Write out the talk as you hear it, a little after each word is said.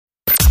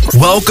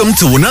Welcome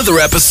to another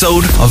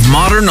episode of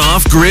Modern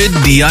Off-Grid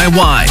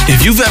DIY.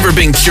 If you've ever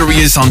been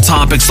curious on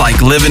topics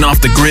like living off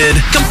the grid,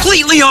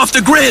 completely off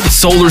the grid,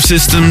 solar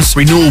systems,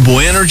 renewable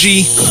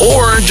energy,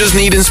 or just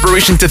need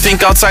inspiration to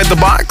think outside the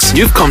box,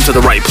 you've come to the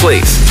right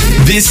place.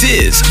 This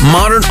is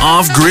Modern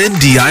Off-Grid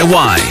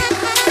DIY.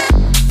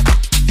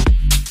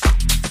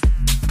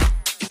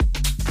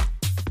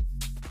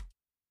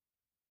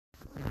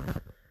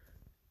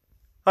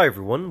 Hi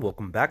everyone,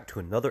 welcome back to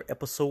another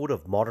episode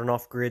of Modern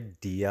Off-Grid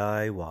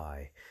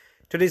DIY.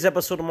 Today's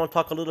episode I'm going to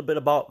talk a little bit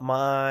about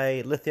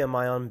my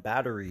lithium-ion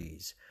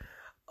batteries.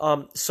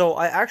 So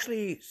I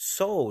actually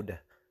sold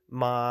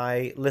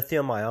my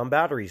lithium-ion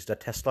batteries, the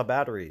Tesla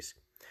batteries.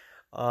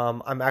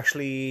 I'm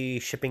actually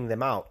shipping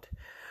them out.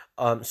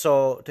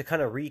 So to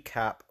kind of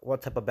recap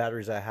what type of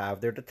batteries I have,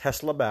 they're the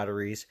Tesla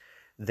batteries.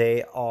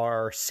 They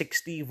are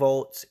 60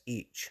 volts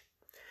each,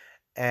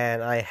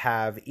 and I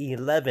have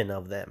 11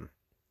 of them.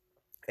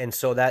 And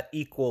so that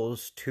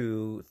equals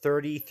to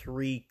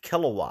 33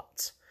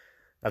 kilowatts.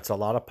 That's a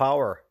lot of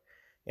power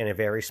in a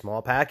very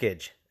small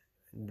package.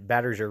 The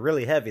batteries are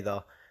really heavy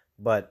though,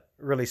 but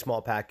really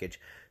small package.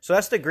 So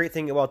that's the great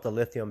thing about the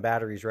lithium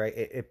batteries, right?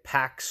 It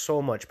packs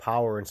so much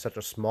power in such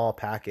a small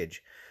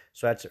package.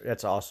 So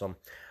that's awesome.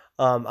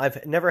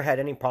 I've never had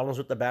any problems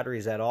with the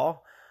batteries at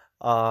all.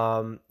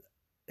 A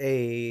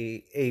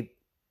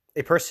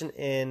person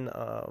in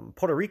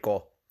Puerto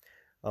Rico.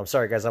 I'm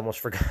sorry, guys. I almost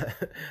forgot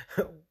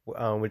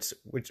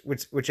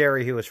which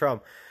area he was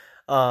from.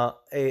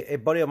 A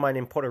buddy of mine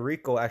in Puerto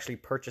Rico actually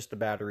purchased the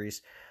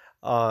batteries,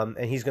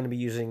 and he's going to be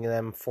using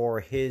them for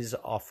his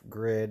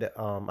off-grid.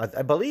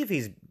 I believe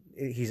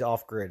he's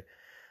off-grid,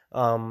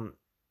 from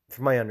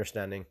my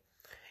understanding.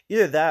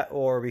 Either that,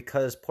 or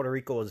because Puerto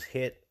Rico was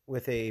hit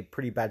with a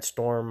pretty bad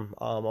storm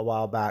a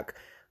while back,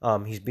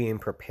 he's being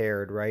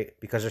prepared, right?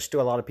 Because there's still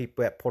a lot of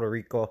people at Puerto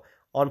Rico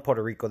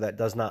that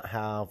does not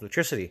have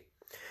electricity.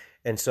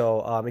 And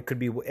so it could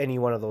be any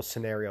one of those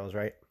scenarios,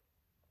 right?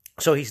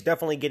 So he's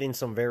definitely getting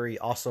some very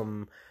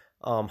awesome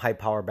high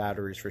power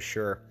batteries for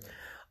sure.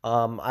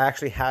 I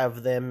actually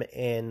have them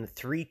in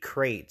 3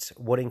 crates,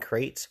 wooden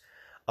crates,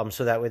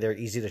 so that way they're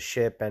easy to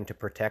ship and to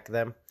protect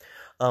them.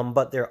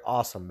 But they're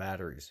awesome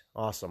batteries,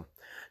 awesome.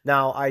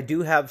 Now I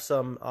do have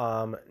some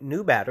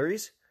new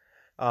batteries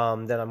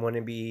that I'm going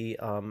to be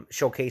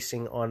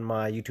showcasing on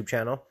my YouTube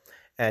channel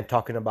and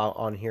talking about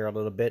on here a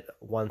little bit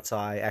once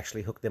I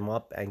actually hook them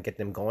up and get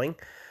them going.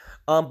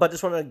 But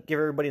just want to give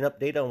everybody an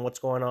update on what's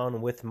going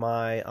on with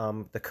my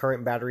the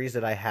current batteries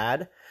that I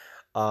had.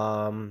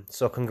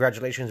 So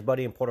congratulations,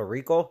 buddy, in Puerto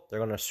Rico. They're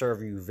going to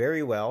serve you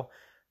very well.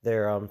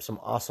 They're some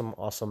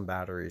awesome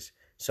batteries.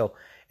 So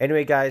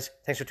anyway, guys,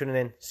 thanks for tuning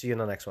in. See you in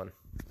the next one.